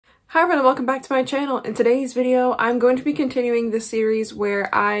Hi everyone, welcome back to my channel. In today's video, I'm going to be continuing the series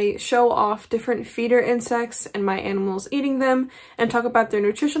where I show off different feeder insects and my animals eating them and talk about their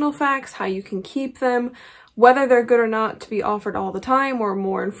nutritional facts, how you can keep them, whether they're good or not to be offered all the time or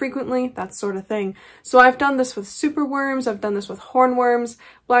more infrequently, that sort of thing. So I've done this with superworms, I've done this with hornworms,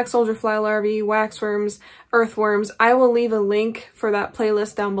 black soldier fly larvae, waxworms, earthworms. I will leave a link for that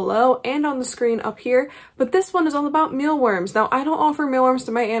playlist down below and on the screen up here, but this one is all about mealworms. Now, I don't offer mealworms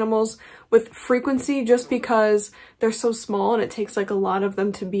to my animals with frequency just because they're so small and it takes like a lot of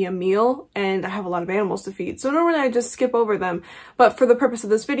them to be a meal and I have a lot of animals to feed. So normally I just skip over them, but for the purpose of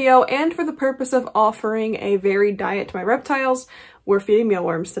this video and for the purpose of offering a varied diet to my reptiles, we're feeding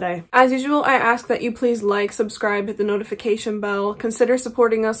mealworms today. As usual, I ask that you please like, subscribe, hit the notification bell, consider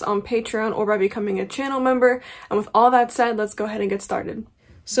supporting us on Patreon or by becoming a channel member. And with all that said, let's go ahead and get started.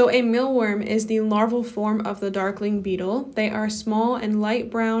 So a mealworm is the larval form of the darkling beetle. They are small and light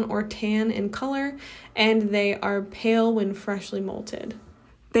brown or tan in color, and they are pale when freshly molted.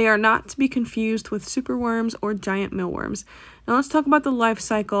 They are not to be confused with superworms or giant mealworms. Now let's talk about the life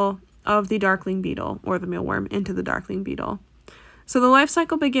cycle of the darkling beetle, or the mealworm into the darkling beetle. So the life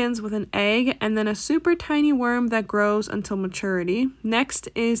cycle begins with an egg and then a super tiny worm that grows until maturity. Next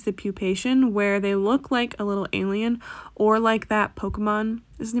is the pupation, where they look like a little alien or like that Pokemon.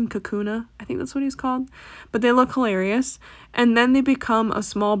 His name Kakuna, I think that's what he's called. But they look hilarious. And then they become a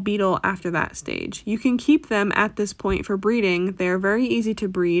small beetle after that stage. You can keep them at this point for breeding. They're very easy to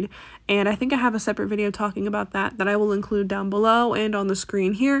breed. And I think I have a separate video talking about that I will include down below and on the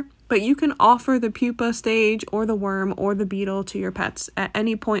screen here. But you can offer the pupa stage or the worm or the beetle to your pets at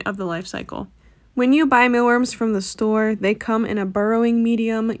any point of the life cycle. When you buy mealworms from the store, they come in a burrowing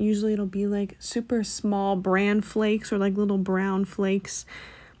medium. Usually it'll be like super small bran flakes or like little brown flakes.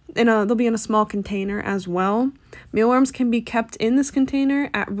 And they'll be in a small container as well. Mealworms can be kept in this container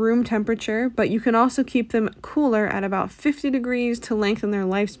at room temperature, but you can also keep them cooler at about 50 degrees to lengthen their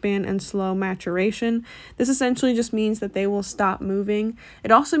lifespan and slow maturation. This essentially just means that they will stop moving.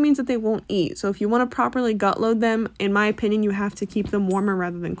 It also means that they won't eat. So if you want to properly gut load them, in my opinion, you have to keep them warmer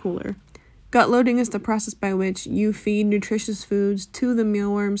rather than cooler. Gut loading is the process by which you feed nutritious foods to the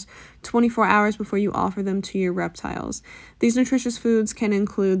mealworms 24 hours before you offer them to your reptiles. These nutritious foods can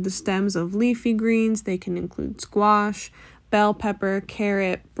include the stems of leafy greens, they can include squash, bell pepper,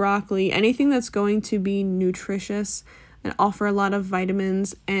 carrot, broccoli, anything that's going to be nutritious and offer a lot of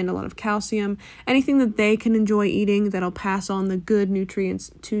vitamins and a lot of calcium, anything that they can enjoy eating that'll pass on the good nutrients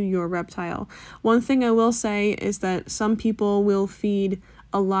to your reptile. One thing I will say is that some people will feed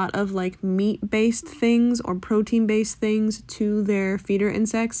a lot of like meat-based things or protein-based things to their feeder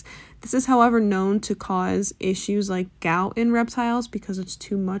insects. This is, however, known to cause issues like gout in reptiles because it's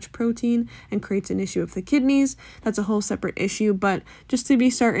too much protein and creates an issue with the kidneys. That's a whole separate issue, but just to be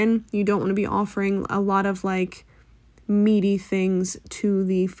certain, you don't want to be offering a lot of like meaty things to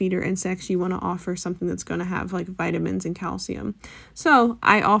the feeder insects. You want to offer something that's going to have like vitamins and calcium. So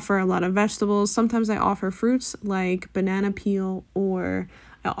I offer a lot of vegetables. Sometimes I offer fruits like banana peel, or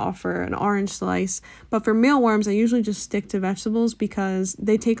I offer an orange slice. But for mealworms, I usually just stick to vegetables because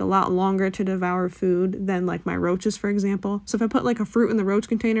they take a lot longer to devour food than like my roaches, for example. So if I put like a fruit in the roach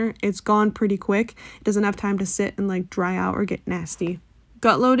container, it's gone pretty quick. It doesn't have time to sit and like dry out or get nasty.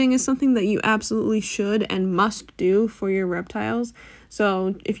 Gut loading is something that you absolutely should and must do for your reptiles.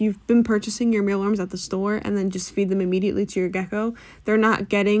 So if you've been purchasing your mealworms at the store and then just feed them immediately to your gecko, they're not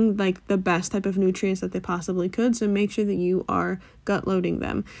getting like the best type of nutrients that they possibly could. So make sure that you are gut loading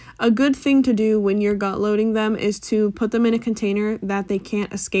them. A good thing to do when you're gut loading them is to put them in a container that they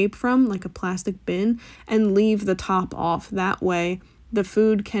can't escape from, like a plastic bin, and leave the top off. That way the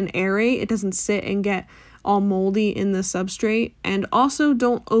food can aerate. It doesn't sit and get all moldy in the substrate. And also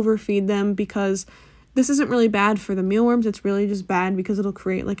don't overfeed them, because this isn't really bad for the mealworms. It's really just bad because it'll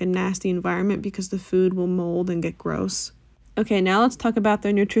create like a nasty environment because the food will mold and get gross. Okay, now let's talk about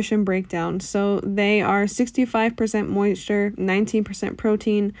their nutrition breakdown. So they are 65% moisture, 19%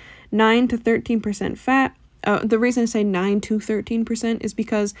 protein, 9 to 13% fat. The reason I say 9 to 13% is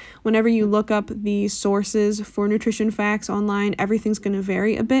because whenever you look up the sources for nutrition facts online, everything's going to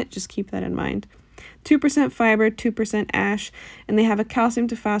vary a bit. Just keep that in mind. 2% fiber, 2% ash, and they have a calcium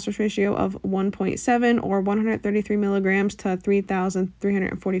to phosphorus ratio of 1.7 or 133 milligrams to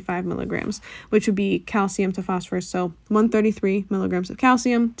 3,345 milligrams, which would be calcium to phosphorus. So 133 milligrams of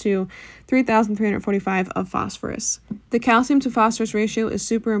calcium to 3,345 of phosphorus. The calcium to phosphorus ratio is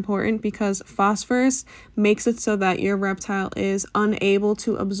super important because phosphorus makes it so that your reptile is unable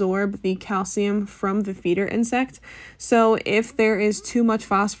to absorb the calcium from the feeder insect. So if there is too much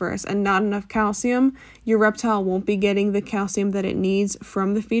phosphorus and not enough calcium, calcium, your reptile won't be getting the calcium that it needs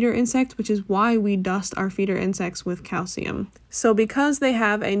from the feeder insect, which is why we dust our feeder insects with calcium. So because they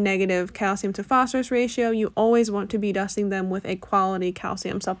have a negative calcium to phosphorus ratio, you always want to be dusting them with a quality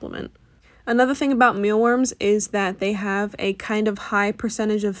calcium supplement. Another thing about mealworms is that they have a kind of high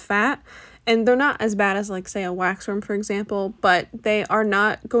percentage of fat, and they're not as bad as, like, say, a waxworm, for example, but they are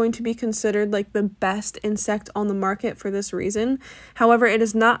not going to be considered like the best insect on the market for this reason. However, it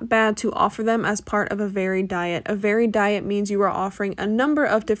is not bad to offer them as part of a varied diet. A varied diet means you are offering a number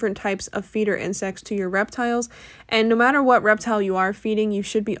of different types of feeder insects to your reptiles, and no matter what reptile you are feeding, you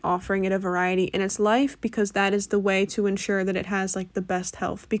should be offering it a variety in its life, because that is the way to ensure that it has, like, the best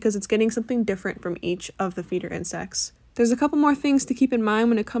health, because it's getting something different from each of the feeder insects. There's a couple more things to keep in mind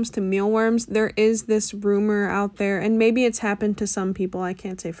when it comes to mealworms. There is this rumor out there, and maybe it's happened to some people, I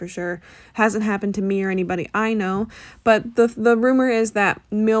can't say for sure. It hasn't happened to me or anybody I know, but the rumor is that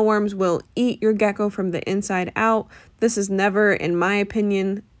mealworms will eat your gecko from the inside out. This is never, in my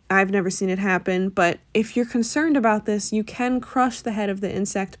opinion, I've never seen it happen, but if you're concerned about this, you can crush the head of the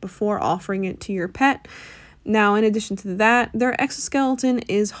insect before offering it to your pet. Now, in addition to that, their exoskeleton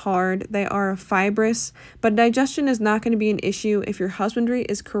is hard. They are fibrous, but digestion is not going to be an issue if your husbandry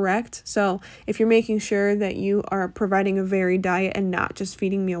is correct. So if you're making sure that you are providing a varied diet and not just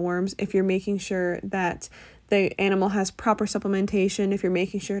feeding mealworms, if you're making sure that the animal has proper supplementation, if you're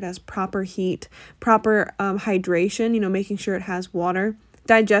making sure it has proper heat, proper hydration, making sure it has water.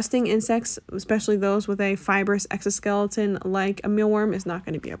 Digesting insects, especially those with a fibrous exoskeleton like a mealworm, is not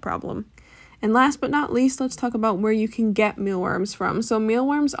going to be a problem. And last but not least, let's talk about where you can get mealworms from. So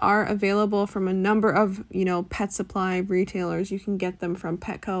mealworms are available from a number of, pet supply retailers. You can get them from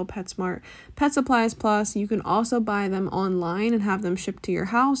Petco, PetSmart, Pet Supplies Plus. You can also buy them online and have them shipped to your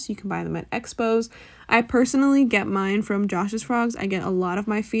house. You can buy them at expos. I personally get mine from Josh's Frogs. I get a lot of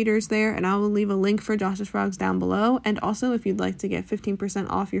my feeders there, and I will leave a link for Josh's Frogs down below. And also, if you'd like to get 15%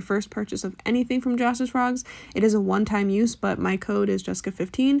 off your first purchase of anything from Josh's Frogs, it is a one-time use, but my code is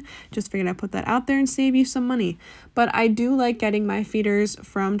Jessica15. Just figured I'd put that out there and save you some money. But I do like getting my feeders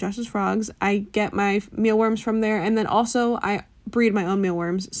from Josh's Frogs. I get my mealworms from there, and then also I breed my own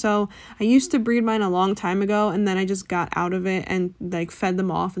mealworms. So I used to breed mine a long time ago, and then I just got out of it and fed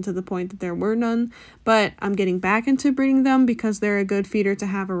them off until the point that there were none. But I'm getting back into breeding them because they're a good feeder to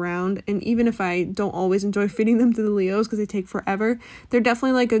have around, and even if I don't always enjoy feeding them to the Leos because they take forever, they're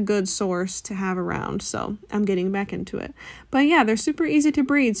definitely a good source to have around. So I'm getting back into it. But yeah, they're super easy to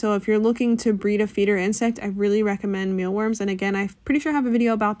breed. So if you're looking to breed a feeder insect, I really recommend mealworms. And again, I'm pretty sure I have a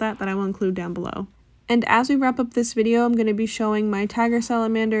video about that I will include down below. And as we wrap up this video, I'm going to be showing my tiger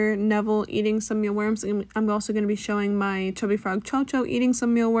salamander Neville eating some mealworms. And I'm also going to be showing my chubby frog Cho-Cho eating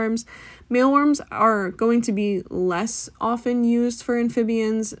some mealworms. Mealworms are going to be less often used for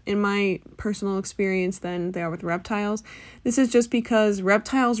amphibians in my personal experience than they are with reptiles. This is just because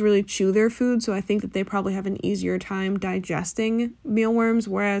reptiles really chew their food, so I think that they probably have an easier time digesting mealworms,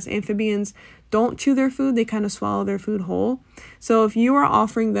 whereas amphibians don't chew their food, they kind of swallow their food whole. So if you are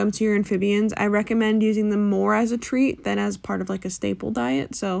offering them to your amphibians, I recommend using them more as a treat than as part of a staple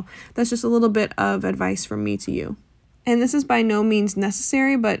diet. So that's just a little bit of advice from me to you. And this is by no means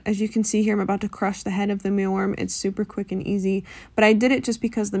necessary, but as you can see here, I'm about to crush the head of the mealworm. It's super quick and easy, but I did it just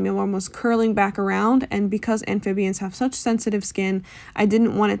because the mealworm was curling back around, and because amphibians have such sensitive skin, I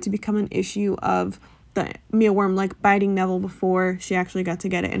didn't want it to become an issue of the mealworm biting Neville before she actually got to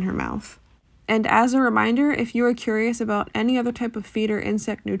get it in her mouth. And as a reminder, if you are curious about any other type of feeder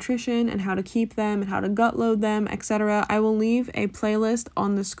insect nutrition and how to keep them and how to gut load them, etc., I will leave a playlist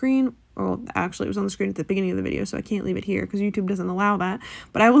on the screen. Well, actually, it was on the screen at the beginning of the video, so I can't leave it here because YouTube doesn't allow that.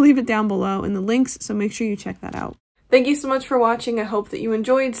 But I will leave it down below in the links, so make sure you check that out. Thank you so much for watching. I hope that you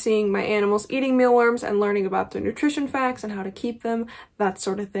enjoyed seeing my animals eating mealworms and learning about their nutrition facts and how to keep them, that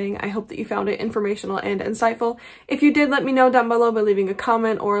sort of thing. I hope that you found it informational and insightful. If you did, let me know down below by leaving a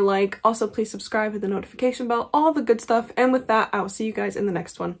comment or a like. Also, please subscribe, hit the notification bell, all the good stuff. And with that, I will see you guys in the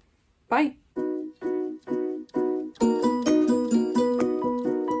next one. Bye!